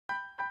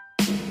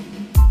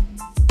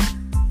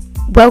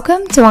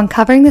Welcome to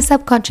Uncovering the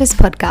Subconscious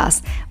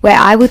podcast, where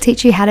I will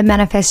teach you how to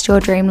manifest your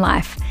dream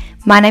life.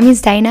 My name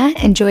is Dana,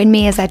 and join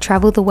me as I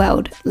travel the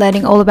world,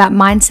 learning all about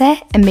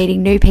mindset and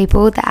meeting new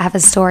people that have a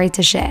story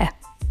to share.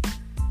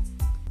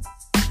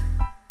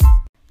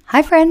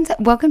 Hi friends,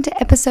 welcome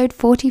to episode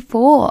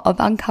 44 of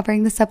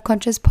Uncovering the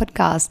Subconscious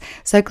podcast.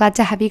 So glad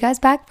to have you guys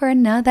back for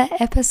another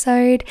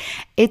episode.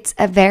 It's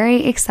a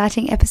very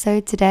exciting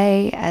episode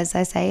today. As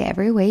I say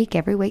every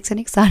week's an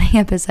exciting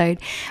episode.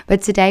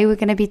 But today we're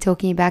going to be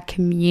talking about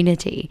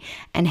community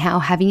and how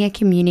having a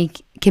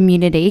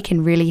community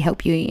can really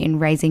help you in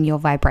raising your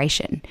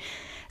vibration.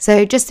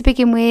 So just to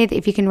begin with,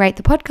 if you can rate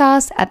the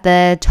podcast at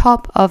the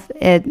top of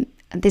it,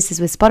 this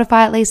is with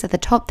Spotify at least, at the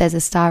top there's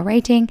a star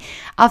rating.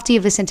 After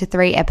you've listened to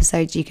 3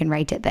 episodes, you can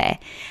rate it there.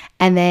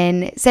 And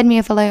then send me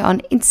a follow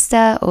on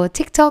Insta or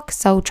TikTok,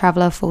 Soul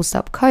Traveler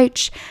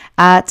Coach,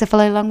 to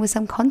follow along with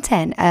some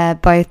content,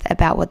 both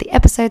about what the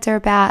episodes are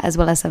about, as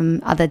well as some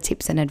other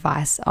tips and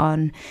advice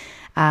on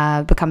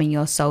becoming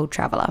your soul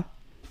traveler.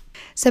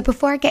 So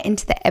before I get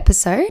into the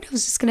episode, I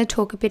was just going to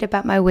talk a bit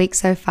about my week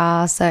so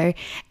far. So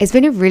it's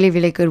been a really,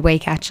 really good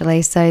week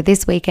actually. So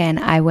this weekend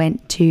I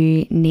went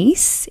to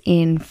Nice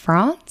in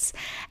France,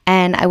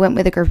 and I went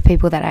with a group of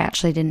people that I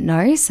actually didn't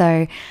know.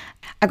 So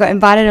I got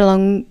invited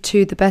along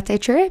to the birthday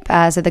trip.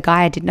 So the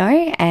guy I did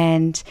know,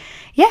 and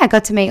yeah, I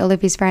got to meet all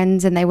of his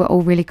friends, and they were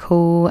all really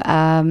cool.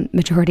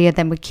 Majority of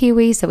them were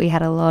Kiwi, so we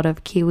had a lot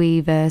of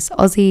Kiwi versus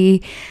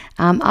Aussie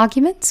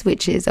arguments,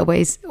 which is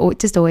always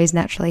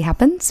naturally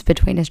happens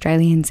between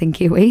Australians and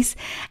Kiwis,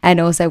 and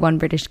also one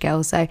British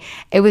girl. So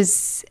it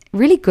was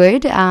really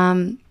good.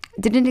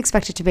 Didn't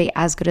expect it to be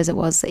as good as it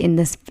was, in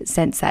the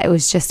sense that it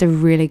was just a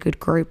really good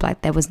group.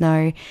 Like there was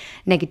no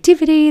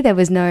negativity, there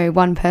was no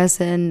one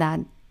person that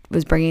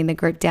was bringing the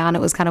group down.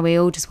 It was kind of, we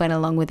all just went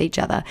along with each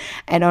other.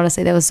 And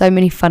honestly, there were so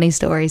many funny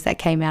stories that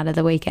came out of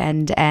the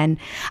weekend, and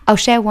I'll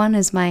share one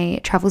as my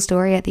travel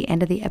story at the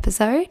end of the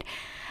episode.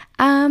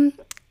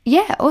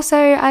 Also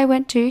I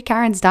went to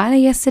Karen's Diner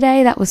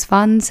yesterday. That was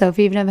fun. So if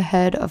you've never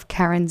heard of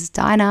Karen's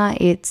Diner,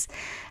 it's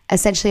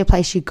essentially a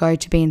place you go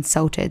to be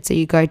insulted. So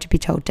you go to be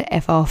told to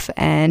F off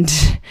and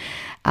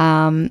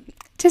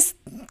just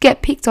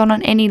get picked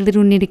on any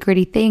little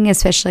nitty-gritty thing,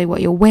 especially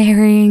what you're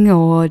wearing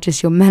or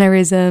just your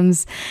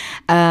mannerisms.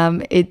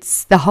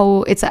 It's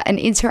an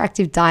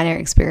interactive diner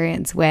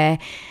experience where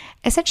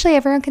essentially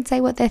everyone can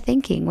say what they're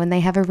thinking. When they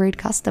have a rude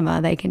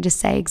customer, they can just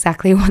say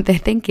exactly what they're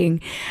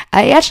thinking.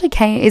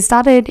 It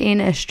started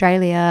in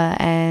Australia,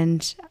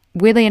 and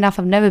weirdly enough,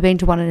 I've never been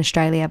to one in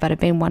Australia, but I've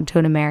been to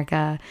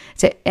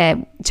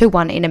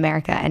one in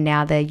America, and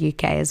now the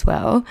UK as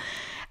well.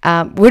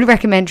 Would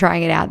recommend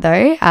trying it out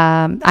though.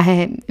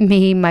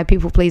 My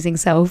people-pleasing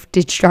self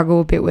did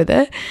struggle a bit with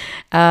it,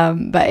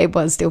 but it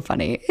was still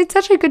funny. It's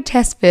such a good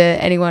test for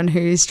anyone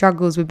who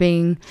struggles with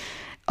being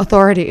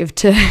authoritative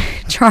to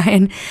try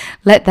and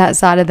let that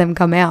side of them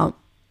come out.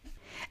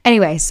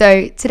 Anyway,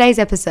 so today's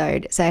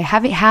episode,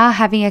 how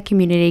having a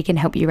community can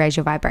help you raise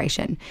your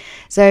vibration.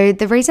 So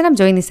the reason I'm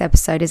doing this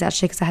episode is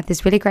actually because I had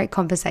this really great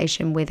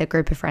conversation with a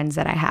group of friends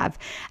that I have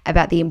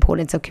about the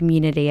importance of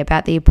community,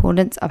 about the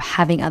importance of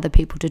having other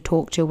people to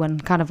talk to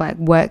and kind of like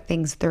work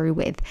things through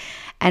with.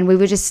 And we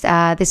were just,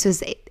 this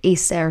was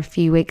Easter a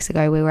few weeks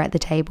ago, we were at the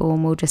table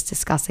and we were just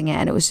discussing it.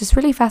 And it was just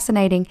really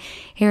fascinating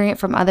hearing it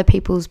from other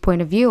people's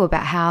point of view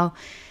about how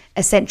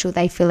essential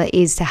they feel it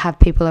is to have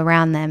people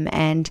around them,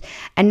 and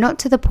not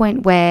to the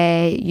point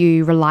where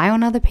you rely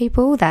on other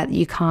people, that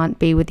you can't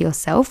be with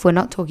yourself. We're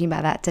not talking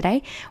about that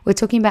today. We're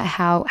talking about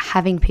how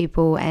having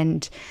people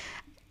and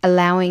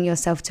allowing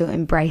yourself to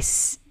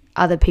embrace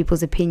other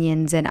people's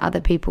opinions and other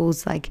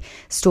people's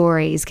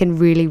stories can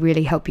really,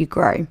 really help you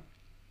grow.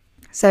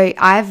 So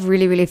I've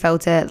really, really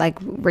felt it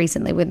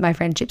recently with my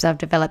friendships I've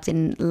developed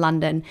in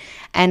London.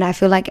 And I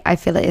feel it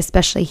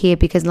especially here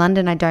because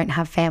London, I don't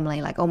have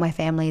family. All my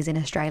family is in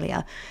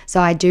Australia. So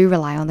I do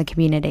rely on the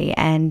community.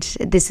 And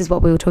this is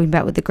what we were talking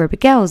about with the group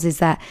of girls, is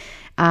that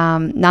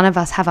none of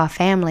us have our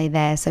family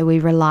there. So we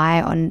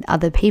rely on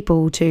other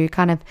people to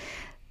kind of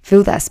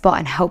fill that spot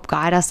and help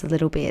guide us a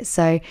little bit.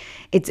 So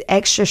it's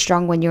extra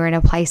strong when you're in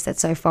a place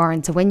that's so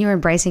foreign. So when you're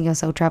embracing your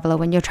soul traveler,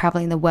 when you're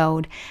traveling the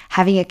world,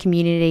 having a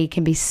community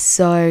can be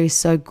so,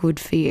 so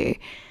good for you.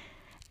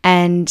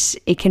 And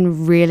it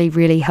can really,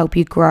 really help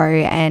you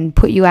grow and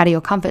put you out of your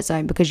comfort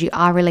zone, because you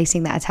are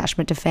releasing that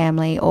attachment to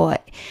family, or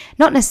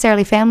not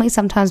necessarily family.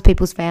 Sometimes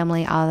people's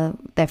family are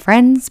their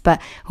friends,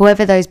 but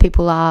whoever those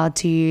people are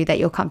to you that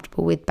you're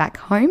comfortable with back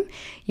home,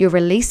 you're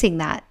releasing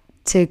that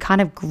to kind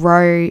of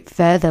grow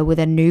further with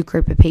a new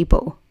group of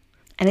people.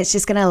 And it's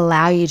just going to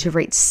allow you to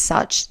reach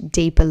such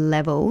deeper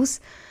levels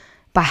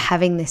by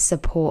having this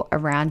support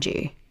around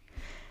you.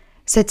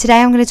 So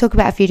today I'm going to talk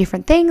about a few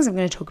different things. I'm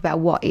going to talk about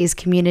what is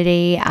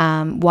community,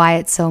 why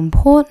it's so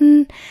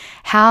important,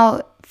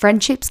 how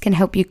friendships can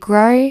help you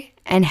grow,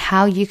 and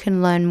how you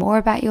can learn more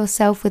about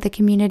yourself with a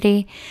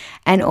community,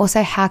 and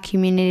also how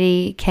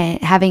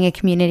having a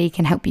community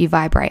can help you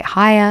vibrate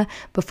higher,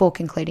 before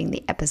concluding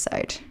the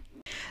episode.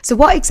 So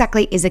what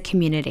exactly is a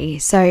community?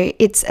 So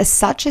it's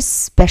such a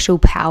special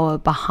power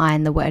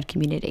behind the word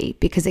community,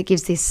 because it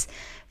gives this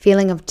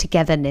feeling of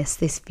togetherness,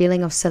 this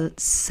feeling of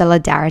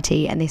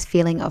solidarity, and this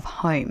feeling of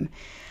home.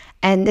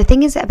 And the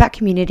thing is about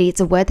community,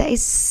 it's a word that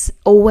is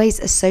always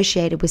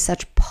associated with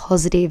such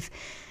positive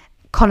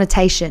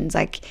connotations.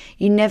 Like,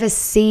 you never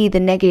see the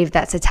negative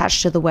that's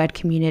attached to the word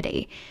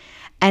community.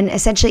 And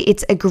essentially,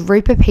 it's a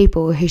group of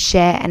people who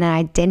share an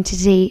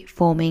identity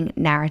forming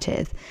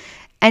narrative.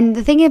 And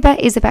the thing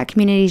about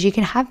communities, you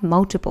can have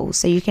multiple.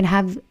 So you can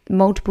have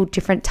multiple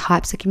different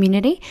types of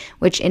community,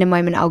 which in a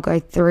moment I'll go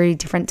through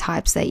different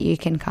types that you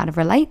can kind of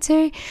relate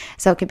to.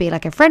 So it could be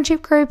like a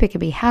friendship group, it can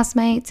be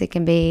housemates, it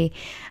can be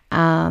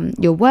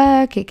your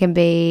work, it can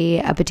be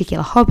a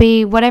particular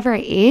hobby, whatever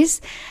it is.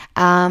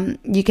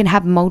 You can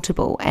have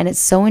multiple, and it's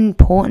so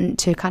important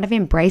to kind of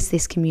embrace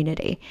this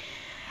community.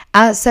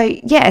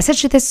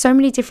 Essentially there's so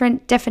many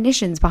different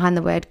definitions behind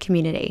the word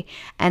community,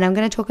 and I'm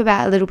going to talk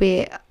about a little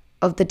bit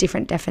of the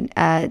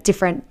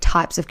different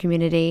types of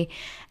community.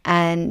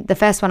 And the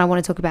first one I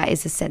want to talk about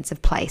is the sense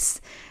of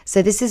place.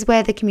 So this is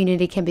where the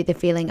community can be the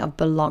feeling of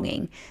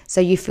belonging.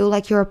 So you feel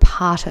like you're a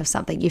part of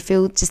something. You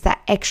feel just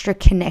that extra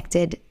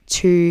connected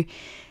to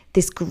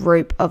this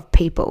group of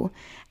people.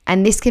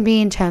 And this can be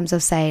in terms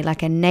of, say,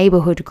 like a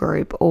neighborhood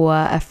group or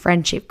a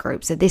friendship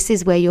group. So this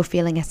is where you're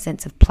feeling a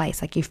sense of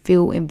place, like you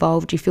feel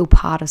involved, you feel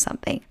part of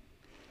something.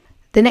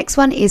 The next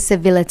one is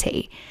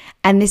civility.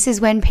 And this is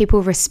when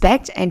people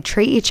respect and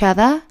treat each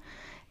other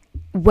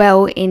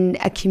well in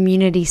a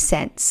community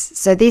sense.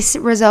 So this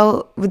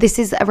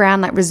is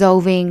around like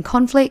resolving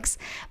conflicts,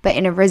 but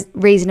in a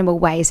reasonable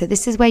way. So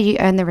this is where you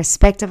earn the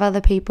respect of other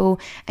people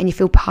and you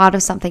feel part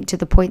of something to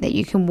the point that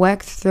you can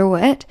work through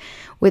it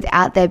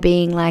without there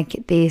being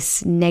like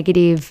this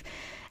negative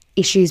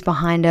issues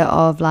behind it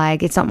of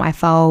like, it's not my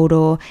fault,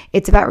 or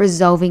it's about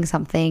resolving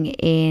something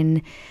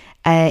in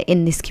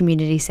this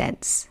community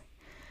sense.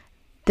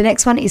 The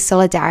next one is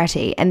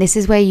solidarity, and this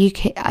is where you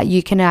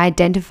can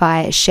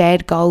identify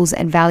shared goals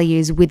and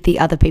values with the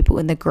other people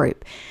in the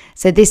group.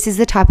 So this is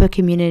the type of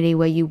community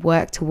where you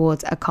work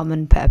towards a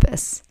common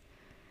purpose.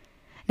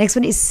 Next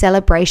one is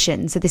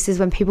celebration. So this is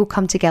when people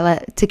come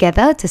together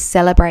to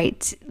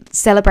celebrate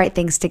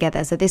things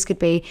together. So this could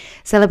be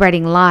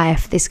celebrating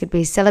life. This could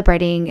be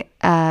celebrating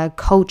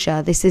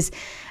culture. This is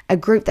a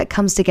group that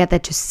comes together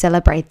to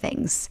celebrate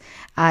things.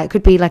 It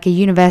could be like a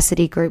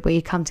university group where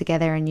you come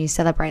together and you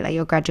celebrate like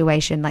your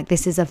graduation. Like,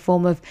 this is a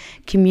form of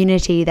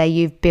community that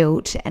you've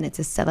built, and it's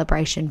a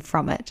celebration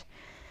from it.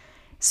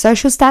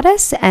 Social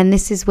status, and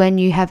this is when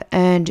you have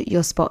earned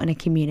your spot in a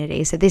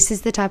community. So this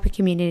is the type of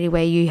community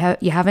where you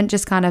haven't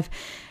just kind of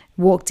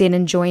walked in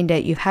and joined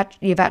it.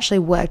 You've actually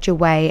worked your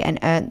way and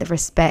earned the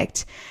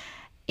respect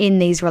in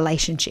these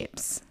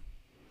relationships.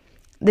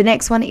 The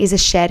next one is a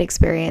shared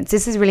experience.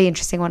 This is a really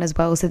interesting one as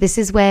well. So this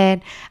is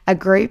when a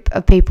group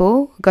of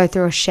people go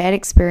through a shared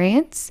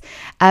experience,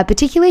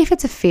 particularly if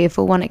it's a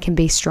fearful one, it can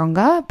be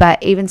stronger,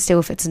 but even still,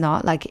 if it's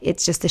not, like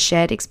it's just a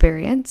shared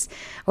experience,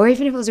 or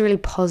even if it was a really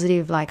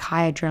positive, like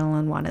high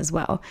adrenaline one as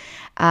well.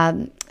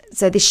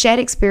 So this shared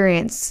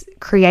experience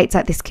creates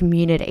like this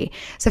community.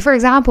 So for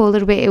example, a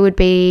little bit, it would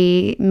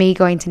be me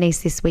going to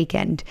Nice this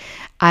weekend.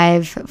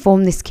 I've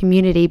formed this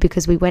community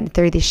because we went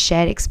through this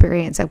shared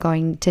experience of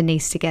going to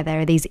Nice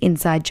together. These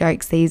inside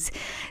jokes, these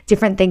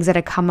different things that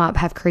have come up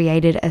have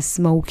created a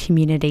small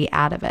community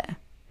out of it.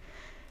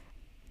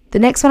 The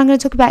next one I'm going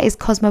to talk about is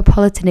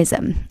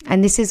cosmopolitanism,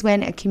 and this is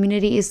when a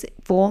community is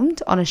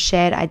formed on a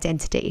shared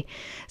identity.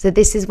 So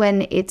this is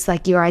when it's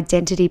like your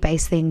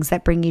identity-based things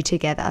that bring you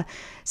together.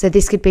 So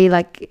this could be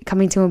like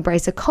coming to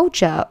embrace a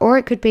culture, or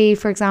it could be,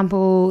 for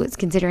example, I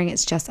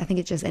think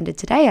it just ended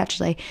today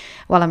actually,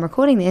 while I'm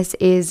recording this,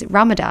 is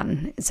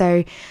Ramadan.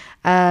 So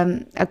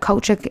a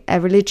culture,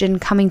 a religion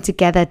coming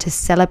together to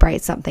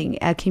celebrate something,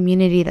 a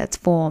community that's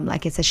formed,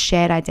 like it's a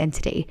shared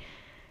identity.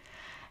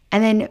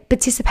 And then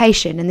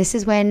participation, and this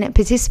is when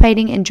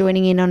participating and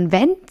joining in on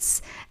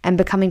events and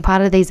becoming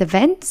part of these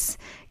events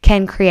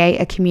can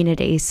create a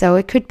community. So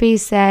it could be,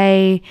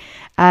 say,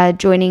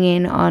 joining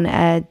in on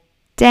a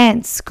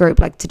dance group,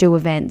 like to do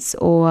events,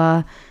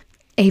 or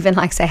even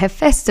like, say, a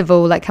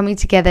festival, like coming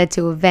together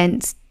to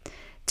events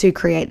to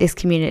create this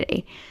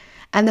community.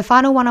 And the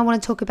final one I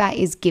want to talk about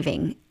is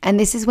giving. And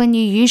this is when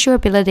you use your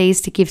abilities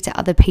to give to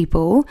other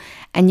people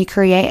and you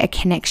create a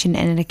connection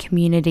and a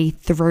community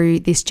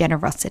through this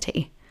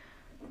generosity.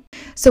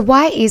 So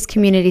why is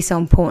community so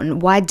important?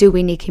 Why do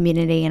we need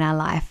community in our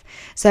life?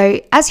 So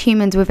as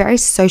humans, we're very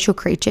social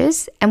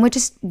creatures, and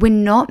we're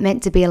not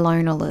meant to be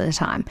alone all of the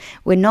time.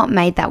 We're not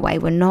made that way.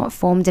 We're not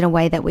formed in a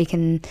way that we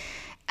can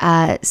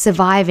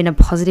survive in a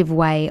positive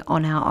way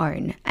on our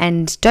own.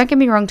 And don't get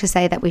me wrong to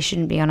say that we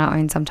shouldn't be on our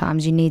own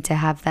sometimes. You need to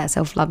have that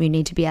self-love. You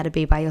need to be able to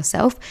be by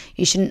yourself.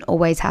 You shouldn't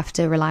always have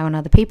to rely on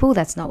other people.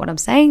 That's not what I'm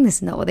saying. This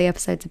is not what the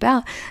episode's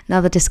about.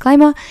 Another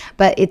disclaimer,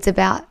 but it's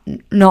about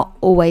not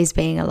always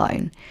being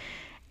alone.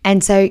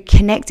 And so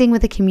connecting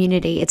with a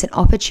community, it's an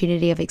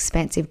opportunity of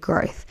expansive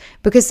growth,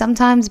 because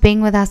sometimes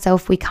being with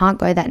ourselves, we can't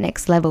go that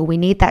next level. We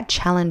need that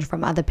challenge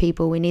from other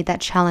people. We need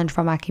that challenge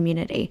from our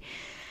community.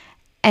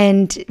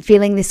 And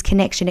feeling this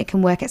connection, it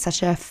can work at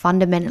such a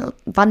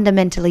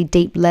fundamentally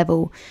deep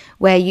level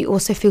where you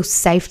also feel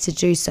safe to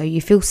do so.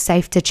 You feel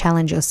safe to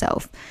challenge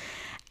yourself.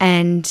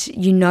 And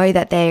you know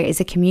that there is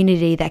a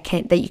community that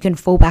you can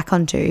fall back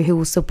onto, who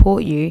will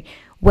support you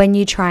when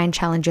you try and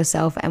challenge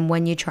yourself and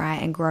when you try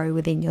and grow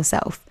within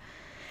yourself.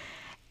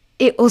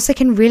 It also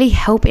can really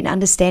help in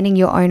understanding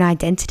your own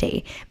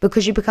identity,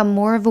 because you become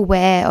more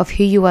aware of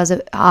who you are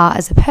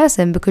as a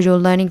person, because you're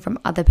learning from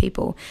other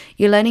people.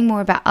 You're learning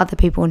more about other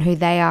people and who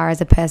they are as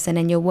a person,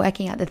 and you're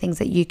working out the things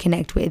that you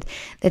connect with,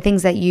 the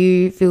things that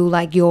you feel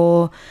like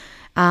you're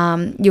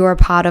a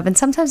part of. And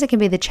sometimes it can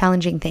be the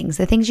challenging things.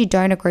 The things you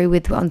don't agree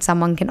with on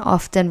someone can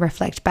often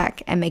reflect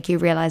back and make you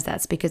realize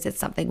that's because it's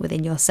something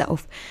within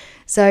yourself.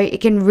 So it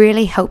can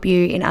really help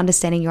you in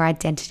understanding your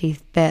identity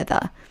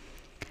further.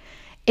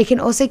 It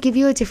can also give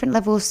you a different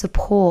level of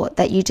support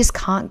that you just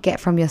can't get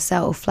from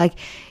yourself. Like,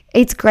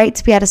 it's great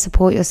to be able to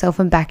support yourself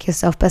and back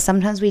yourself, but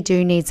sometimes we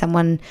do need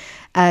someone,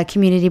 a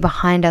community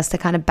behind us to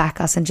kind of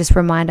back us and just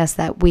remind us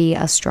that we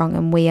are strong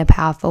and we are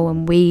powerful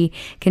and we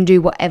can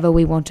do whatever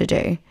we want to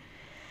do.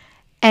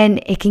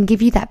 And it can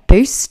give you that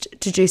boost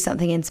to do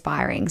something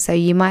inspiring. So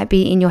you might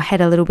be in your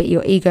head a little bit,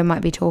 your ego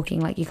might be talking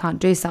like you can't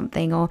do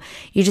something, or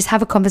you just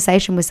have a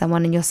conversation with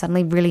someone and you're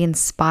suddenly really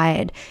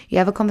inspired. You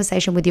have a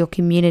conversation with your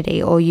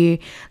community, or you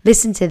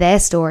listen to their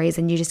stories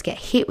and you just get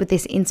hit with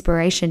this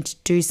inspiration to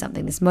do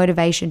something, this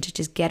motivation to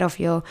just get off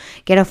your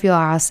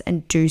ass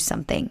and do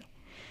something.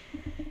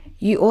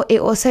 It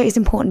also is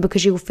important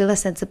because you will feel a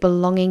sense of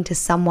belonging to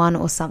someone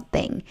or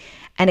something,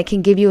 and it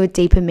can give you a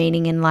deeper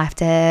meaning in life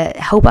to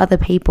help other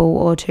people,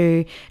 or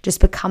to just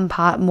become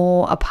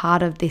a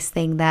part of this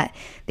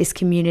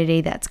community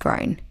that's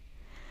grown.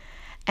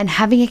 And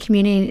having a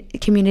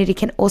community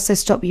can also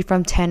stop you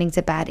from turning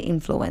to bad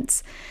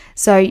influence.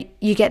 So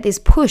you get this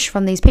push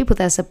from these people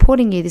that are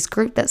supporting you, this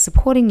group that's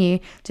supporting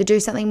you, to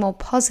do something more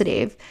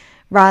positive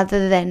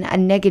rather than a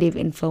negative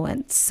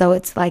influence. So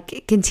it's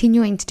like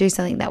continuing to do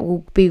something that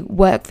will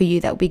work for you,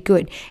 that will be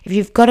good. If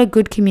you've got a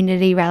good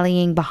community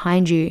rallying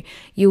behind you,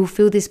 you will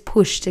feel this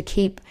push to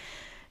keep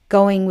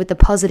going with the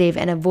positive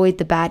and avoid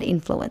the bad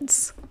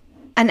influence.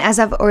 And as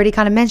I've already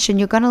kind of mentioned,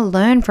 you're going to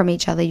learn from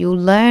each other. You'll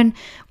learn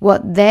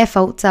what their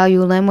faults are.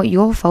 You'll learn what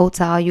your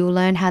faults are. You'll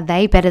learn how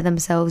they better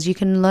themselves. You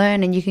can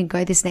learn and you can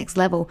go this next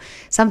level.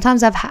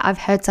 Sometimes I've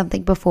heard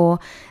something before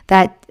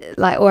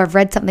or I've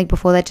read something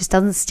before that just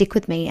doesn't stick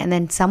with me. And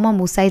then someone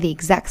will say the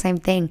exact same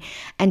thing.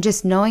 And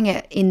just knowing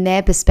it in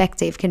their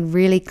perspective can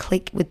really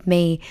click with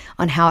me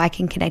on how I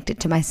can connect it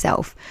to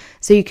myself.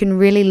 So you can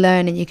really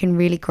learn and you can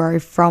really grow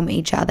from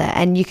each other.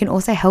 And you can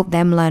also help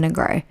them learn and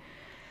grow.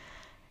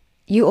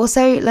 You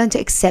also learn to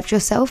accept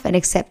yourself and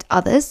accept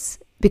others,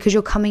 because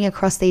you're coming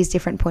across these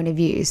different point of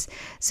views.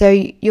 So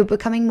you're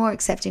becoming more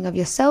accepting of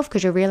yourself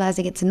because you're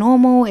realizing it's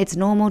normal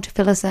to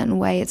feel a certain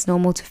way. It's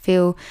normal to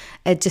feel,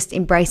 just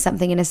embrace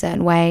something in a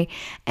certain way,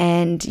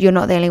 and you're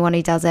not the only one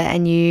who does it.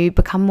 And you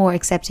become more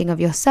accepting of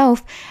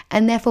yourself.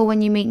 And therefore,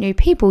 when you meet new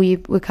people, you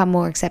become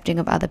more accepting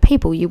of other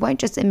people. You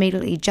won't just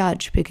immediately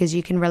judge because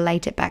you can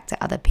relate it back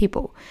to other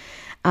people.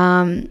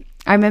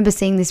 I remember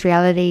seeing this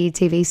reality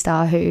TV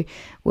star who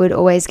would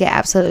always get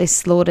absolutely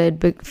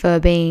slaughtered for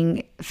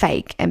being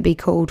fake and be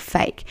called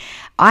fake.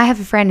 I have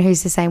a friend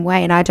who's the same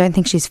way, and I don't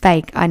think she's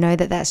fake. I know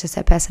that that's just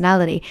her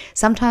personality.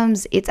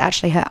 Sometimes it's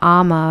actually her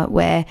armor,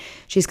 where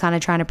she's kind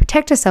of trying to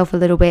protect herself a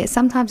little bit.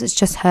 Sometimes it's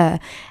just her.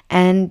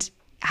 And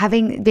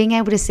being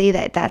able to see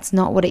that that's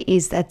not what it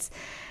is, that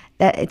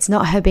it's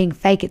not her being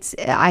fake.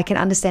 I can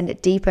understand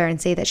it deeper and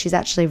see that she's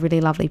actually a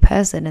really lovely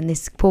person. And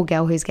this poor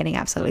girl who's getting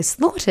absolutely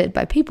slaughtered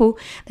by people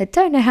that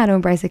don't know how to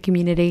embrace a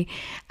community.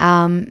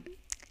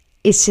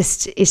 It's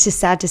just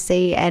sad to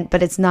see.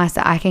 But it's nice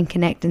that I can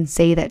connect and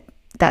see that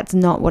that's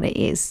not what it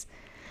is.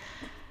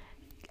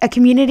 A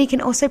community can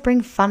also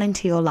bring fun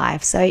into your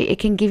life. So it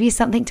can give you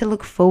something to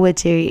look forward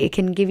to. It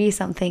can give you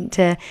something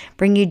to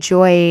bring you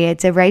joy,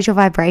 to raise your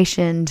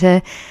vibration,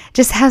 to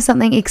just have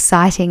something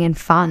exciting and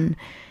fun.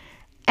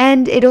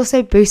 And it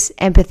also boosts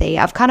empathy.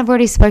 I've kind of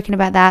already spoken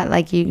about that.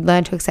 Like, you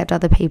learn to accept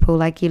other people.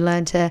 Like, you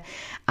learn to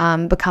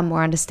become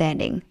more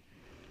understanding.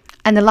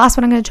 And the last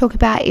one I'm going to talk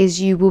about is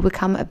you will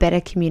become a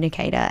better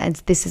communicator. And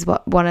this is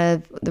one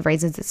of the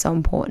reasons it's so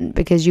important,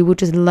 because you will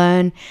just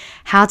learn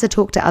how to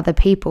talk to other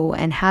people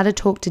and how to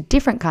talk to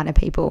different kind of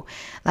people.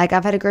 Like,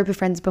 I've had a group of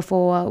friends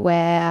before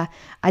where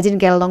I didn't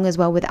get along as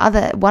well with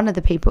one of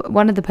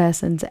the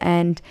persons,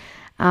 and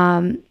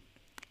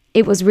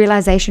it was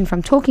realization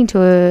from talking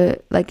to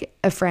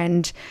a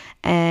friend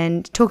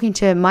and talking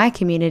to my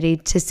community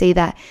to see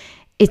that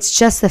it's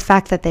just the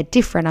fact that they're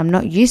different. I'm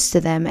not used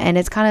to them. And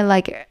it's kind of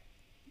like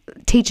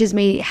teaches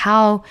me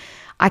how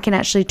I can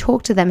actually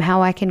talk to them,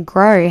 how I can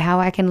grow,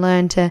 how I can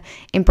learn to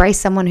embrace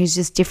someone who's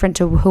just different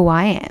to who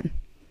I am.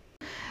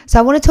 So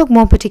I want to talk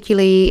more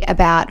particularly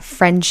about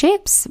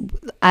friendships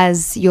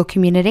as your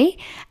community,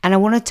 and I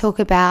want to talk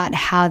about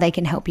how they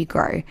can help you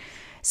grow.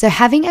 So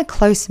having a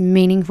close,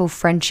 meaningful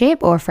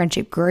friendship or a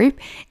friendship group,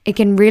 it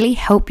can really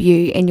help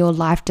you in your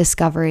life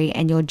discovery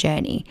and your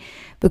journey,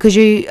 because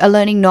you are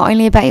learning not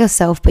only about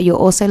yourself, but you're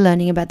also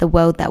learning about the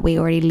world that we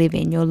already live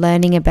in. You're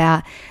learning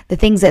about the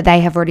things that they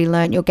have already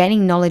learned. You're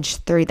gaining knowledge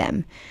through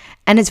them.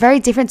 And it's very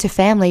different to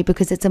family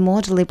because it's a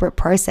more deliberate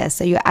process.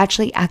 So you're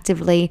actually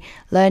actively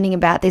learning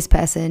about this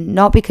person,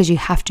 not because you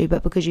have to,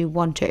 but because you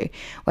want to.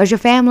 Whereas your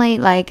family,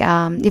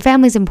 your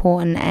family's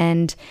important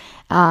and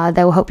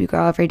they will help you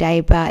grow every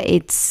day, but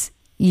it's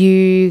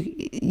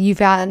you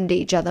found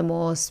each other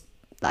more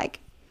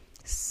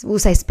we'll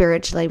say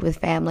spiritually with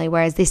family,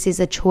 whereas this is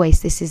a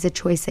choice. This is a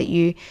choice that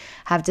you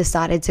have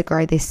decided to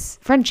grow this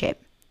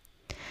friendship.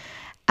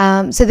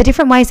 So the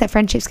different ways that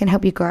friendships can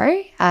help you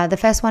grow. The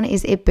first one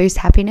is it boosts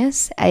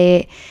happiness.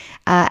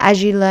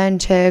 As you learn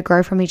to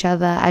grow from each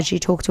other, as you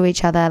talk to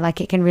each other,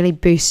 it can really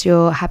boost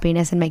your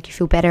happiness and make you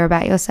feel better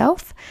about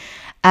yourself.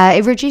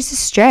 It reduces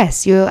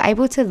stress. You're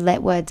able to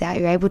let words out.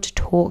 You're able to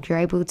talk. You're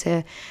able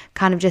to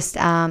kind of just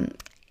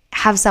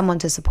have someone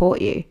to support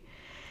you.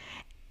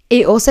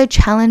 It also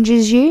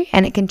challenges you,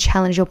 and it can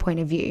challenge your point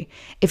of view.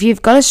 If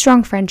you've got a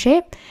strong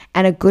friendship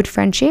and a good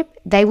friendship,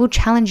 they will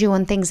challenge you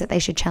on things that they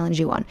should challenge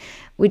you on.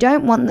 We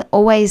don't want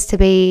always to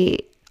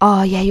be,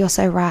 oh yeah, you're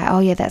so right. Oh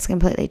yeah, that's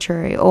completely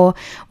true. Or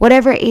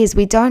whatever it is,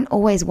 we don't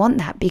always want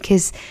that,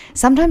 because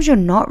sometimes you're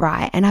not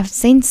right. And I've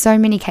seen so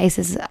many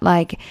cases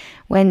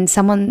when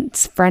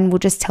someone's friend will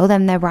just tell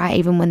them they're right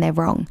even when they're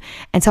wrong.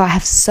 And so I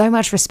have so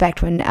much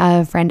respect when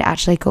a friend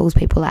actually calls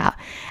people out.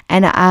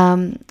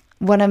 And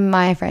one of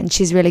my friends,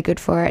 she's really good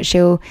for it.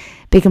 She'll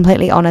be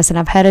completely honest, and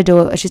I've heard her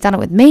do it. She's done it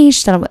with me.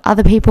 She's done it with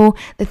other people.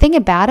 The thing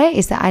about it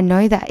is that I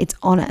know that it's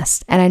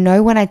honest, and I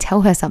know when I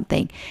tell her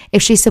something,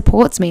 if she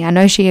supports me, I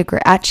know she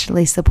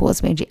actually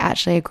supports me and she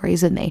actually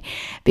agrees with me,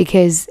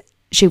 because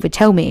she would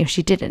tell me if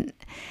she didn't,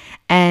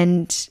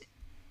 and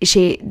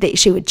she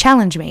would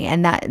challenge me,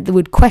 and that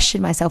would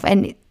question myself.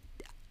 And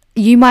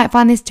you might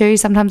find this too.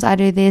 Sometimes I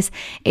do this.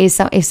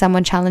 If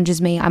someone challenges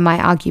me, I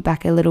might argue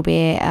back a little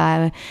bit.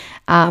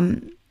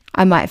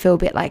 I might feel a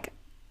bit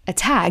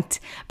attacked,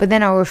 but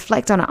then I'll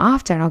reflect on it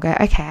after and I'll go,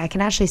 okay, I can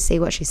actually see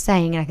what she's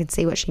saying and I can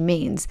see what she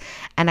means,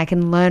 and I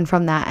can learn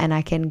from that and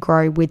I can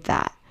grow with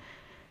that.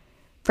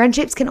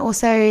 Friendships can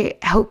also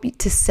help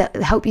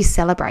you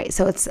celebrate.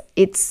 So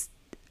it's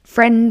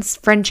friends,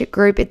 friendship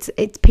group. It's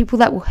people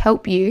that will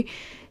help you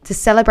to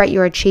celebrate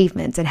your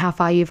achievements and how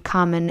far you've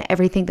come and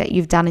everything that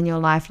you've done in your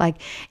life.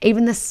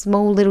 Even the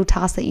small little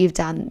tasks that you've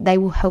done, they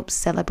will help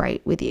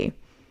celebrate with you.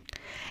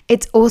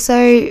 It's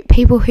also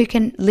people who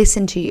can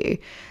listen to you.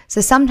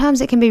 So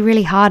sometimes it can be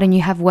really hard and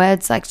you have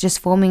words just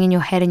forming in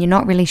your head and you're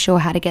not really sure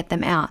how to get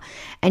them out.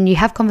 And you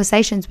have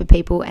conversations with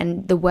people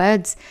and the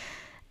words,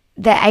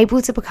 they're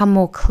able to become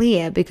more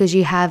clear because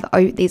you have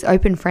these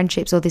open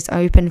friendships or this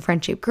open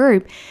friendship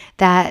group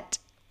that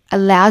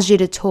allows you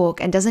to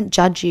talk and doesn't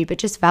judge you, but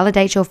just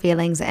validates your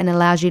feelings and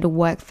allows you to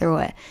work through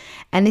it.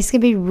 And this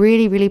can be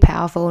really, really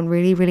powerful and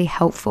really, really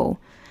helpful.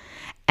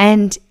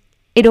 And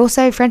it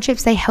also,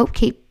 friendships, they help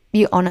keep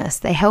you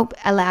honest. They help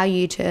allow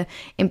you to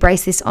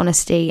embrace this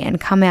honesty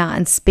and come out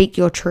and speak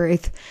your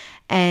truth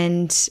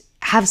and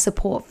have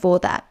support for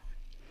that.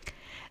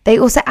 They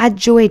also add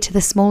joy to the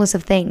smallest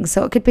of things.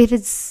 So it could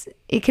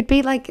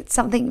be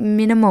something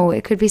minimal.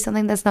 It could be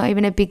something that's not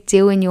even a big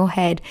deal in your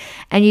head,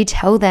 and you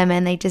tell them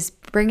and they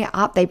just bring it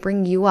up. They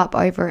bring you up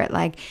over it.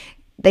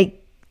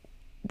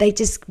 They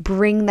just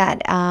bring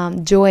that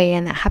joy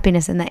and that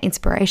happiness and that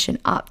inspiration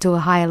up to a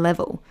higher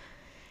level.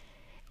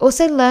 It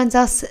also allows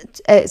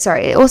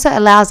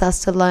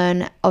us to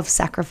learn of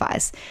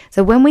sacrifice.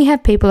 So when we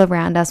have people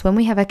around us, when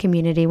we have a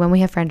community, when we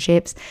have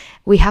friendships,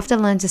 we have to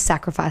learn to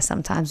sacrifice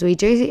sometimes. We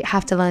do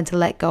have to learn to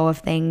let go of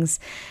things.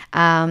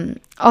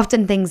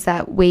 Often things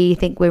that we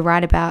think we're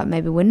right about,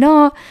 maybe we're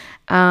not.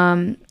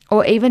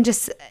 Or even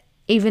just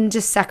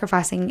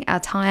sacrificing our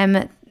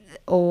time,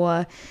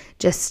 or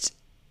just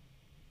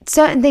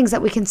certain things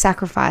that we can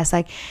sacrifice.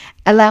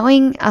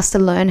 Allowing us to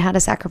learn how to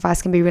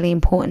sacrifice can be really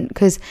important,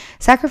 because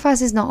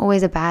sacrifice is not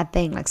always a bad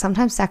thing.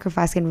 Sometimes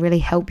sacrifice can really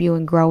help you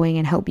in growing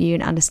and help you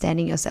in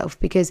understanding yourself,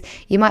 because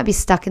you might be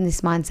stuck in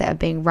this mindset of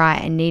being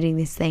right and needing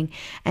this thing,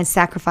 and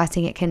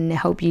sacrificing it can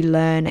help you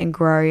learn and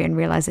grow and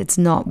realize it's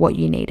not what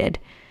you needed.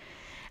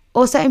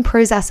 Also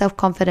improves our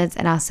self-confidence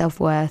and our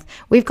self-worth.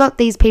 We've got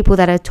these people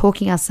that are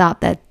talking us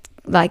up, that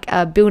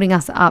are building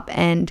us up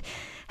and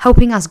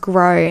helping us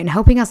grow and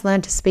helping us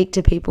learn to speak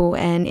to people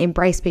and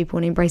embrace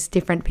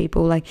different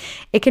people.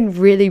 It can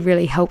really,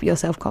 really help your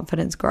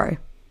self-confidence grow.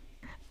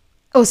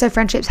 Also,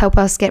 friendships help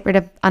us get rid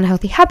of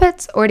unhealthy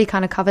habits. Already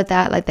kind of covered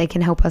that. They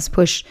can help us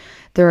push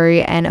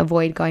through and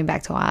avoid going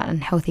back to our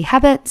unhealthy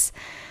habits.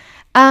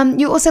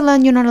 You also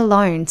learn you're not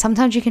alone.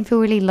 Sometimes you can feel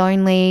really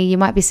lonely. You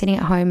might be sitting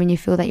at home and you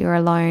feel that you're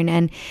alone,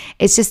 and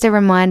it's just a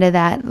reminder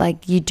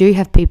that you do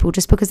have people,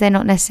 just because they're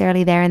not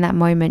necessarily there in that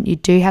moment. You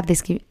do have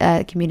this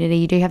community,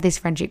 you do have this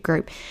friendship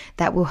group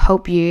that will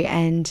help you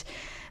and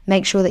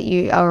make sure that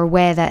you are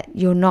aware that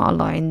you're not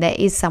alone. There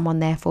is someone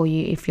there for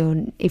you if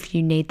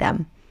you need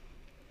them.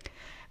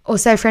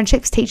 Also,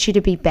 friendships teach you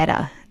to be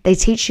better. They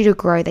teach you to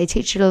grow. They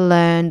teach you to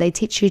learn. They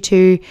teach you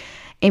to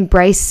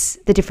embrace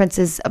the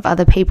differences of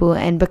other people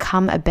and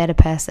become a better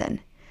person.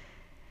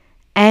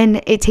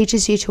 And it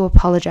teaches you to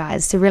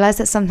apologize, to realize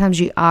that sometimes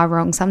you are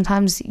wrong.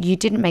 Sometimes you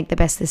didn't make the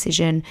best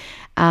decision.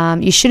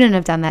 You shouldn't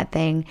have done that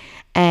thing.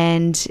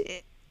 And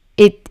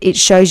it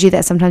shows you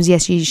that sometimes,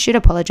 yes, you should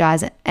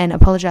apologize, and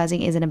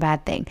apologizing isn't a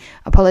bad thing.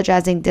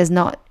 Apologizing does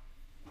not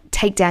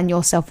take down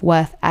your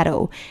self-worth at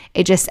all.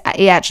 It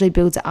actually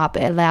builds it up.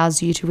 It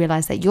allows you to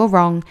realize that you're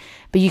wrong,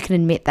 but you can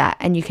admit that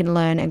and you can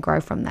learn and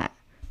grow from that.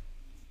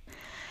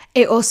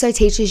 It also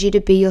teaches you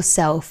to be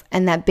yourself,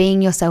 and that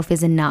being yourself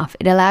is enough.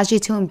 It allows you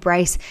to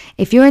embrace,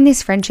 if you're in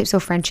these friendships or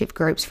friendship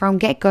groups, from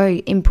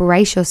get-go,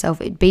 embrace yourself,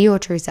 be your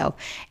true self.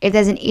 If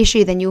there's an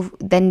issue,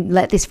 then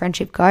let this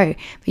friendship go.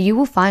 But you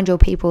will find your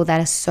people that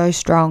are so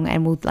strong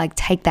and will like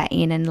take that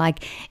in and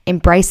like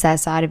embrace that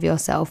side of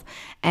yourself.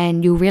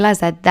 And you'll realize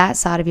that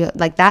side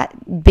of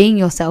that being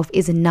yourself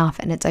is enough,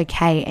 and it's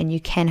okay, and you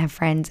can have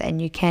friends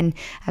and you can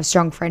have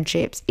strong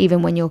friendships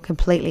even when you're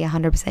completely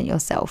 100%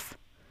 yourself.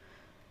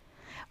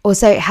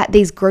 Also,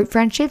 these group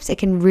friendships, it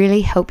can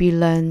really help you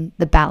learn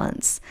the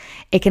balance.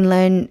 It can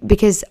learn,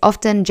 because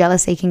often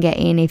jealousy can get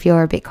in if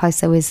you're a bit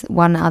closer with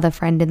one other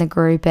friend in the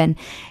group, and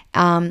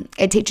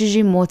it teaches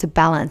you more to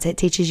balance. It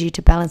teaches you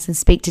to balance and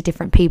speak to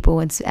different people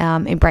and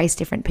embrace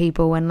different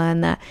people, and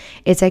learn that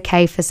it's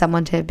okay for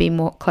someone to be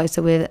more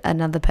closer with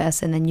another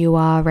person than you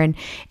are. And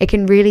it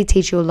can really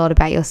teach you a lot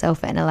about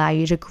yourself and allow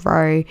you to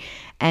grow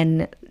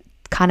and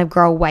kind of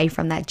grow away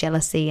from that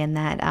jealousy and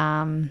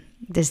that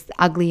this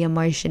ugly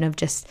emotion of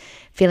just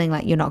feeling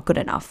like you're not good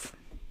enough.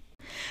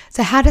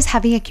 So how does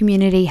having a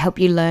community help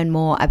you learn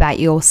more about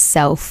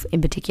yourself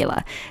in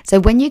particular? So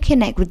when you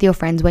connect with your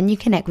friends, when you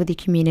connect with your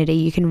community,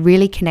 you can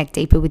really connect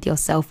deeper with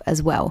yourself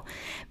as well,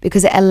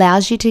 because it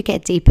allows you to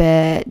get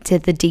deeper to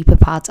the deeper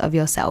parts of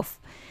yourself.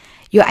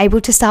 You're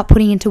able to start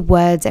putting into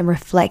words and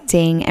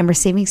reflecting and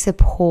receiving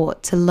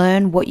support to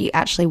learn what you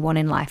actually want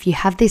in life. You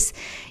have this,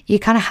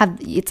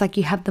 it's like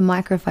you have the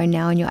microphone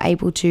now, and you're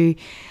able to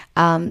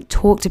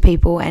talk to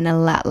people and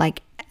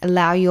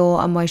allow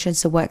your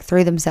emotions to work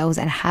through themselves,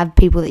 and have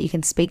people that you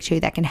can speak to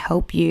that can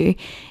help you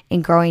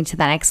in growing to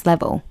that next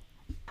level.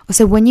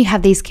 So when you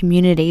have these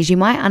communities, you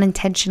might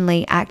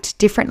unintentionally act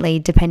differently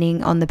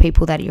depending on the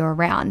people that you're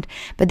around.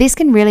 But this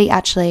can really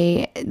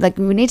actually,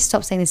 we need to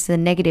stop saying this to the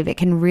negative. It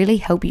can really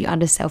help you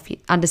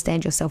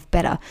understand yourself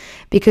better,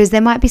 because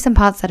there might be some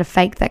parts that are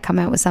fake that come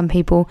out with some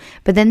people,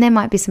 but then there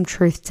might be some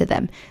truth to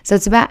them. So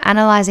it's about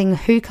analyzing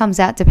who comes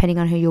out depending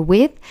on who you're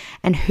with,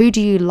 and who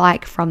do you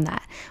like from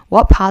that?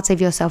 What parts of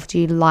yourself do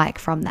you like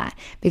from that?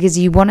 Because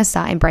you want to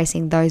start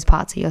embracing those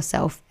parts of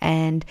yourself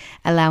and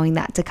allowing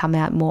that to come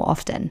out more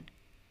often.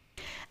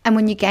 And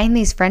when you gain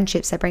these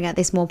friendships that bring out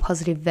this more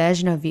positive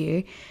version of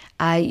you,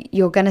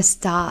 you're going to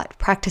start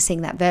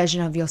practicing that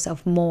version of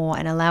yourself more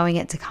and allowing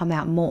it to come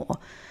out more.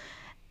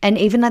 And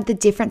even the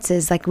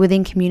differences,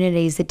 within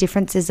communities, the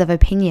differences of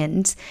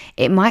opinions,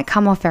 it might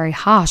come off very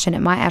harsh and it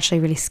might actually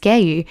really scare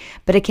you,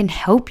 but it can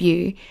help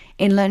you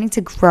in learning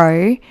to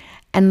grow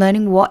and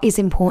learning what is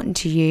important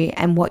to you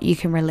and what you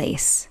can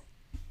release.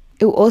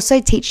 It will also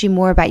teach you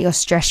more about your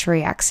stress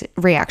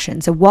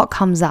reaction. So what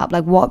comes up,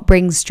 what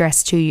brings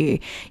stress to you.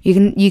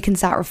 You can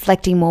start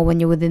reflecting more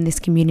when you're within this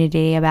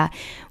community about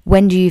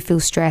when do you feel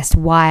stressed,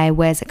 why,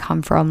 where's it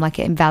come from,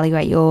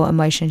 evaluate your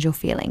emotions, your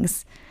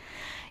feelings.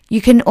 You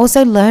can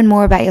also learn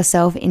more about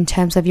yourself in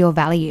terms of your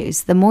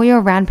values. The more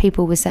you're around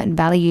people with certain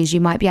values,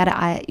 you might be able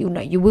to,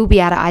 you will be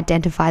able to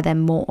identify them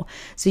more.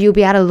 So you'll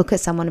be able to look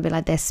at someone and be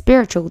like, they're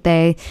spiritual.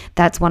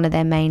 That's one of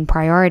their main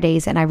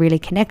priorities, and I really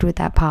connect with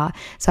that part.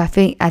 So I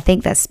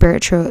think that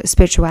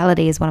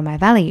spirituality is one of my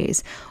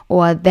values.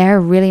 Or they're a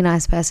really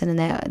nice person,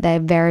 and they're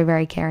very,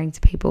 very caring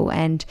to people,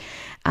 and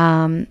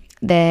I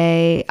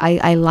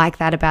like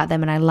that about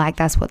them, and I like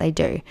that's what they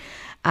do.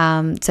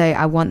 So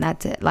I want that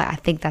to, I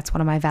think that's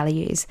one of my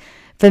values.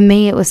 For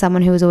me, it was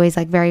someone who was always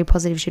very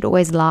positive. She'd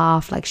always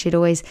laugh, she'd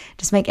always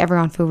just make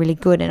everyone feel really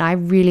good. And I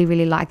really,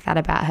 really liked that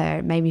about her.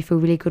 It made me feel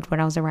really good when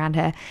I was around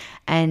her.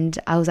 And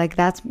I was like,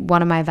 that's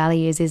one of my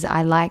values, is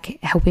I like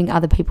helping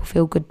other people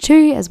feel good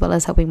too, as well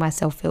as helping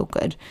myself feel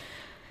good.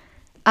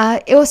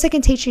 It also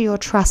can teach you your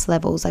trust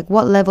levels,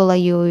 what level are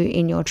you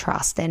in your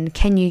trust, and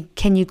can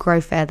you grow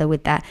further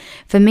with that?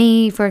 For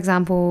me, for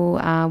example,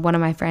 one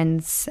of my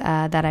friends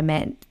that I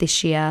met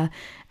this year,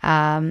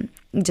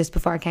 just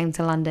before I came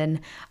to London,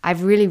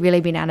 I've really,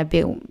 really been able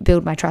to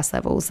build my trust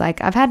levels.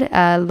 I've had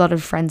a lot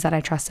of friends that I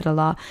trusted a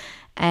lot,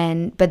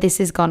 but this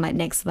has gone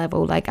next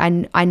level.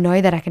 I know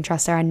that I can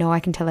trust her. I know I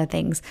can tell her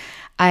things.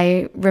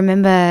 I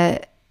remember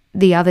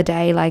the other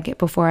day,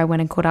 before I went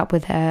and caught up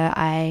with her,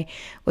 I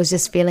was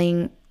just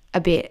feeling a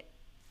bit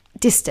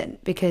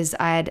distant because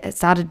I had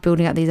started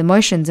building up these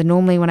emotions. And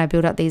normally when I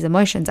build up these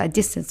emotions, I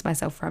distance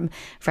myself from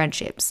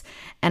friendships.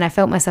 And I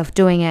felt myself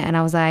doing it, and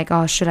I was like,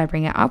 oh, should I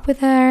bring it up with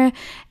her?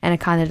 And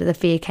the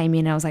fear came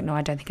in, and I was like, no,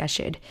 I don't think I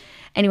should.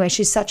 Anyway,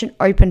 she's such an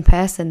open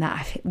person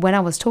that when I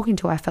was talking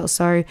to her, I felt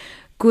so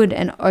good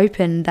and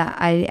open that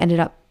I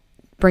ended up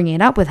bringing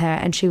it up with her.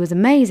 And she was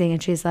amazing.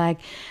 And she's like,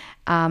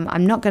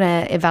 I'm not going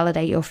to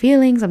invalidate your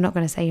feelings. I'm not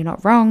going to say you're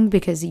not wrong,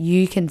 because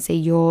you can see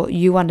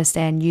you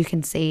understand, you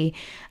can see,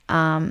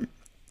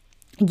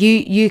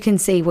 you can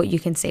see what you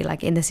can see.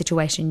 Like in the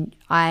situation,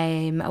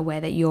 I'm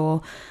aware that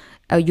your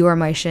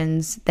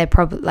emotions, they're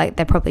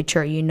probably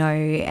true,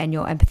 and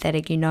you're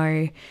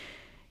empathetic,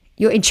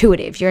 you're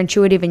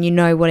intuitive and you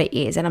know what it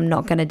is, and I'm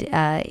not going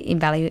to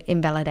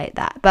invalidate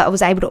that. But I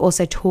was able to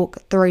also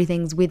talk through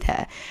things with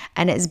her,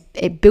 and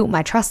it built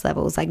my trust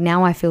levels. Like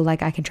now I feel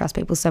like I can trust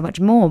people so much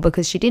more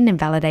because she didn't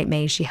invalidate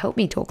me. She helped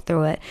me talk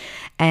through it,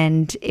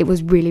 and it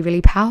was really,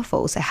 really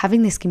powerful. So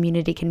having this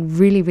community can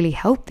really, really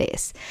help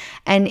this.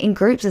 And in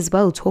groups as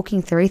well,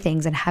 talking through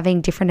things and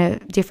having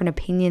different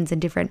opinions and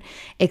different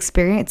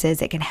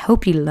experiences, it can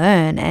help you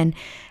learn and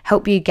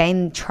help you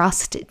gain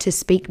trust to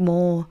speak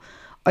more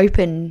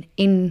open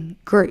in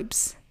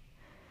groups.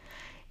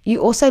 You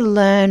also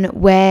learn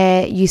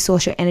where you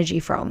source your energy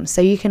from.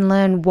 So you can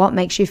learn what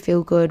makes you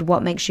feel good,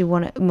 what makes you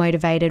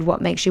motivated, what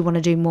makes you want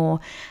to do more.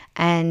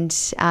 And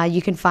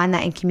you can find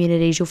that in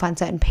communities. You'll find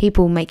certain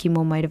people make you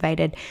more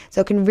motivated.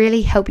 So it can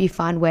really help you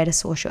find where to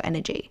source your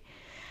energy.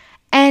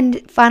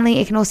 And finally,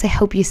 it can also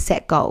help you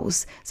set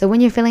goals. So when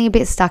you're feeling a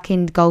bit stuck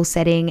in goal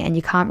setting and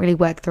you can't really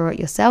work through it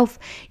yourself,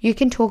 you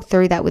can talk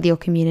through that with your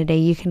community.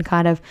 You can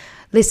kind of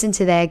listen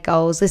to their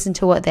goals, listen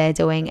to what they're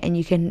doing, and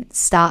you can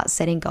start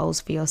setting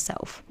goals for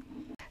yourself.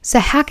 So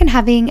how can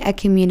having a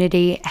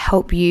community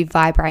help you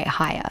vibrate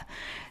higher?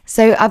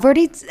 So I've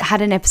already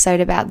had an episode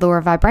about law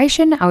of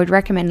vibration. I would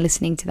recommend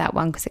listening to that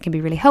one because it can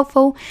be really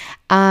helpful.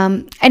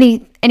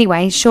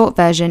 Anyway, short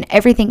version,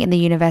 everything in the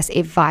universe,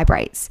 it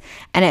vibrates,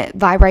 and it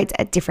vibrates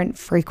at different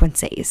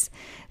frequencies.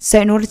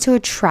 So in order to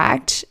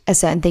attract a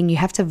certain thing, you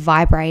have to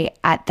vibrate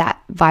at that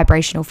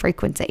vibrational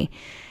frequency.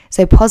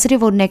 So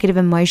positive or negative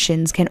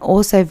emotions can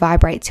also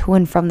vibrate to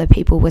and from the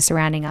people we're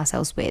surrounding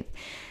ourselves with.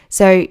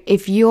 So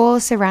if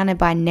you're surrounded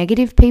by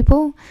negative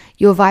people,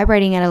 you're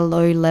vibrating at a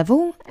low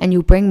level and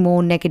you'll bring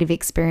more negative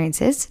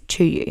experiences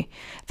to you.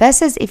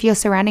 Versus if you're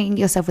surrounding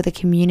yourself with a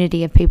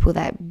community of people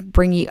that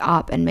bring you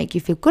up and make you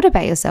feel good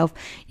about yourself,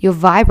 you're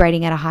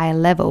vibrating at a higher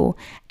level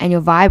and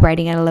you're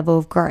vibrating at a level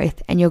of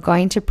growth, and you're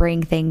going to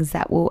bring things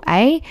that will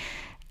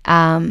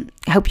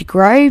help you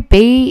grow,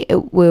 B,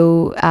 it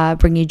will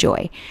bring you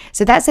joy.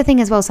 So that's the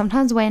thing as well.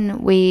 Sometimes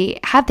when we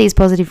have these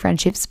positive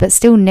friendships but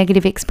still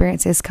negative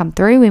experiences come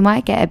through, we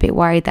might get a bit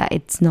worried that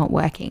it's not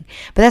working.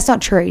 But that's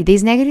not true.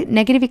 These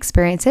negative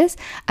experiences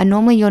are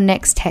normally your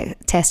next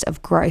test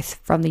of growth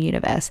from the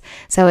universe.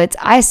 So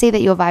I see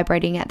that you're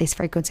vibrating at this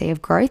frequency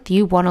of growth.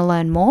 You want to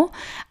learn more.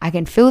 I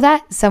can feel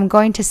that. So I'm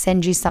going to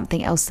send you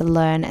something else to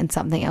learn and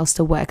something else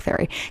to work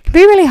through. It can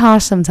be really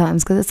harsh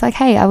sometimes because it's like,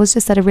 hey, I was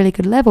just at a really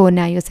good level and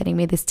now you're sending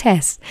me this test.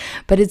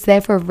 But it's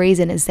there for a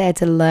reason. It's there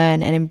to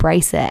learn and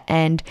embrace it,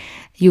 and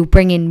you'll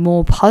bring in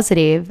more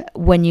positive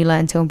when you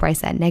learn to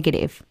embrace that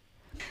negative.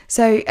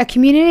 So a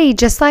community,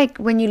 just like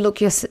when you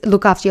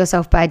look after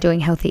yourself by doing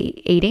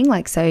healthy eating,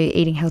 like so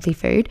eating healthy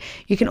food,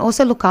 you can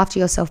also look after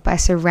yourself by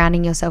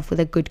surrounding yourself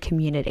with a good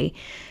community.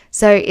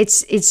 So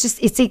it's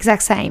the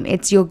exact same.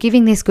 You're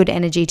giving this good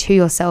energy to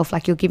yourself,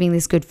 like you're giving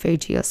this good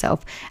food to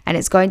yourself, and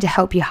it's going to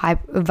help you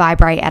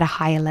vibrate at a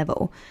higher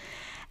level.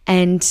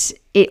 And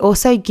it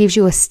also gives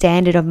you a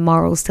standard of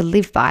morals to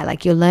live by.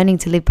 Like you're learning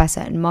to live by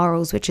certain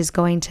morals, which is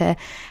going to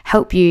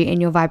help you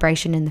in your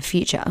vibration in the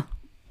future.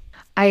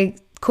 I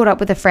caught up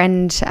with a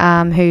friend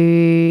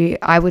who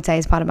I would say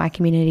is part of my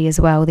community as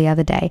well the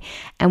other day,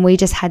 and we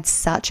just had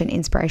such an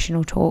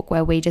inspirational talk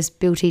where we just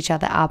built each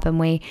other up,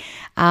 and we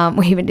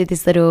even did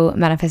this little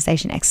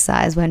manifestation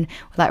exercise when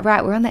we're like,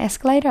 right, we're on the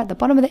escalator, at the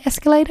bottom of the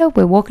escalator,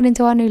 we're walking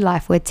into our new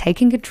life, we're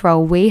taking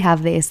control, we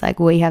have this, like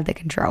we have the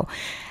control.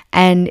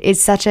 And it's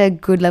such a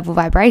good level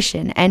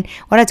vibration. And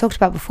what I talked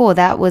about before,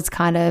 that was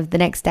kind of the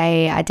next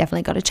day I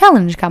definitely got a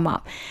challenge come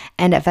up.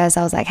 And at first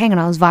I was like, hang on,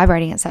 I was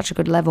vibrating at such a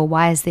good level.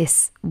 Why is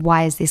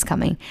this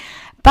coming?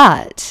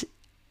 But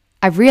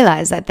I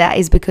realized that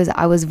is because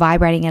I was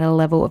vibrating at a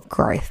level of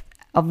growth,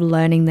 of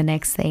learning the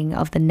next thing,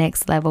 of the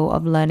next level,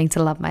 of learning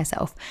to love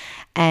myself.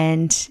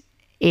 And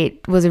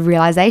it was a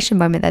realization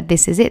moment that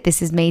this is it.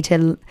 This is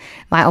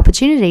my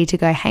opportunity to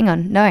go, hang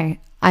on, no,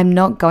 I'm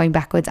not going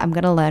backwards. I'm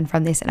going to learn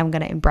from this and I'm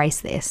going to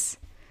embrace this.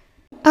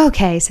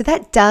 Okay, so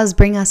that does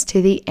bring us to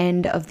the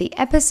end of the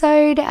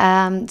episode.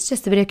 It's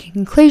just a bit of a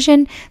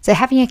conclusion. So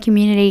having a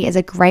community is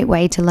a great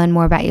way to learn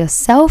more about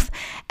yourself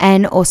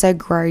and also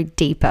grow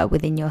deeper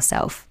within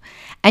yourself.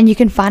 And you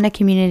can find a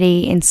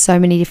community in so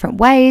many different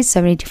ways,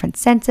 so many different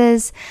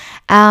senses.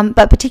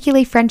 But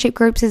particularly friendship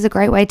groups is a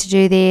great way to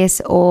do this,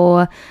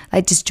 or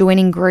like just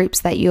joining groups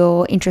that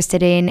you're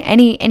interested in.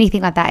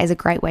 Anything like that is a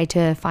great way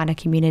to find a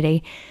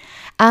community.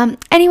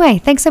 Anyway,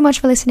 thanks so much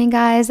for listening,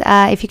 guys.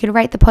 If you could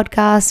rate the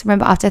podcast,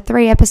 remember after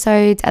 3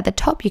 episodes at the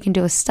top, you can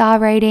do a star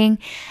rating.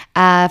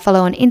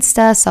 Follow on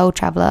Insta, Soul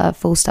Traveler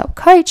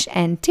 _coach,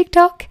 and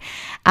TikTok.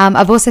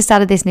 I've also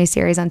started this new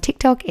series on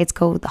TikTok. It's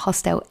called the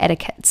Hostel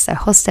Etiquette. So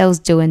hostels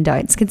do and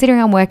don'ts. Considering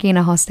I'm working in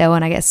a hostel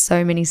and I get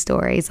so many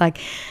stories, like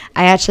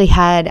I'm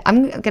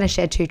going to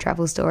share 2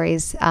 travel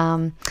stories.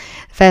 The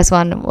first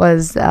one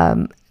was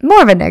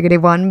more of a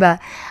negative one,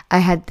 but I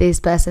had this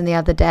person the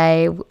other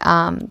day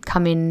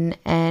come in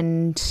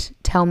and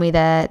tell me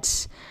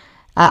that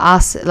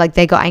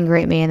they got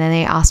angry at me, and then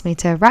they asked me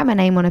to write my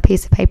name on a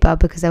piece of paper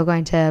because they were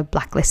going to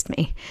blacklist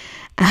me.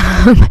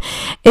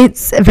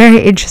 It's a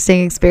very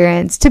interesting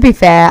experience. To be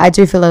fair, I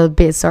do feel a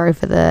bit sorry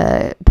for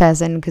the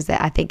person because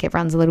I think it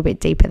runs a little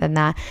bit deeper than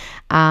that.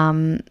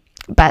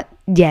 But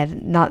yeah,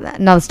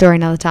 another story,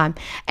 another time.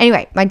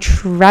 Anyway, my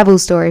travel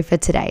story for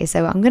today.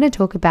 So I'm going to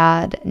talk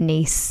about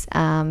Nice.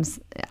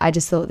 I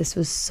just thought this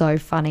was so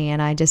funny,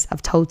 and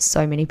I've told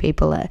so many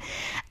people it.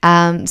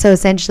 So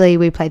essentially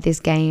we played this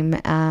game,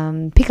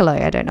 Piccolo.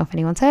 I don't know if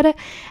anyone's heard it.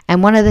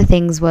 And one of the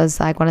things was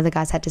like one of the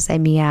guys had to say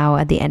meow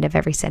at the end of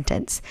every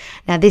sentence.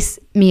 Now this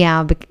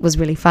meow was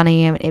really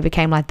funny, and it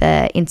became like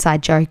the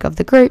inside joke of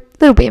the group. A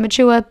little bit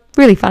immature,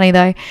 really funny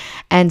though.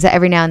 And so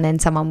every now and then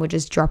someone would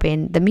just drop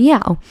in the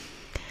meow.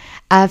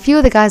 A few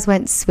of the guys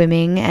went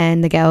swimming,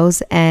 and the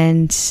girls,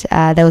 and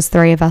there was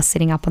 3 of us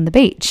sitting up on the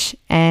beach,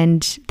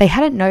 and they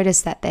hadn't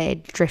noticed that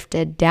they'd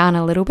drifted down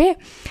a little bit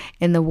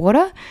in the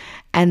water.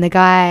 And the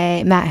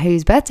guy, Matt,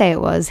 whose birthday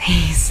it was,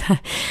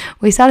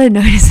 we started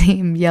noticing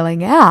him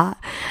yelling out,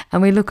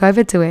 and we look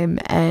over to him,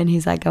 and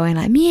he's like going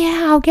like,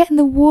 meow, get in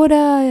the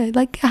water,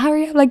 like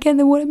hurry up, like get in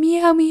the water,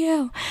 meow,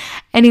 meow.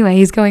 Anyway,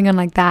 he's going on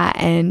like that,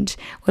 and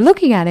we're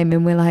looking at him,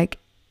 and we're like,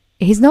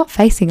 he's not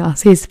facing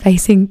us, he's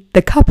facing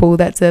the couple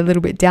that's a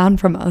little bit down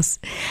from us.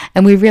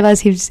 And we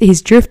realize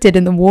he's drifted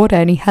in the water,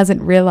 and he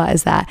hasn't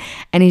realized that,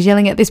 and he's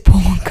yelling at this poor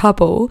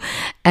couple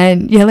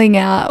and yelling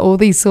out all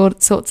these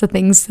sorts of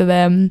things to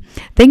them,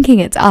 thinking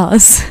it's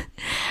us.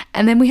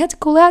 And then we had to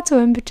call out to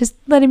him, but just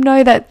let him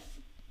know that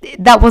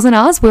wasn't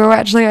us, we were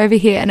actually over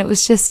here. And it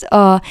was just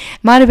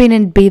might have been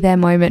a be there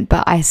moment,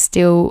 but I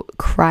still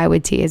cry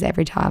with tears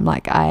every time.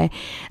 I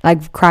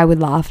cry with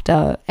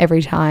laughter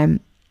every time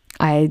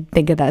I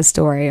think of that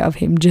story of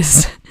him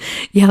just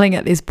yelling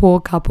at this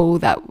poor couple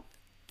that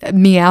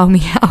meow,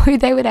 meow.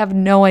 They would have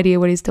no idea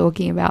what he's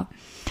talking about.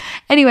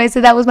 Anyway, so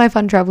that was my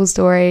fun travel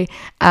story.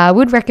 I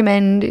would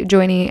recommend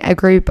joining a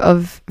group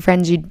of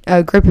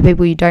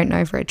people you don't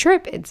know for a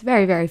trip. It's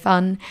very, very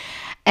fun.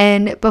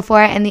 And before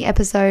I end the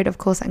episode, of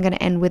course, I'm going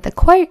to end with a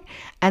quote.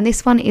 And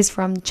this one is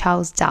from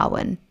Charles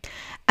Darwin.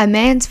 A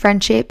man's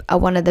friendship are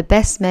one of the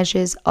best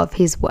measures of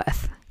his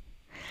worth.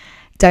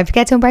 Don't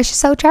forget to embrace your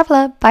soul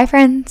traveler. Bye,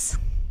 friends.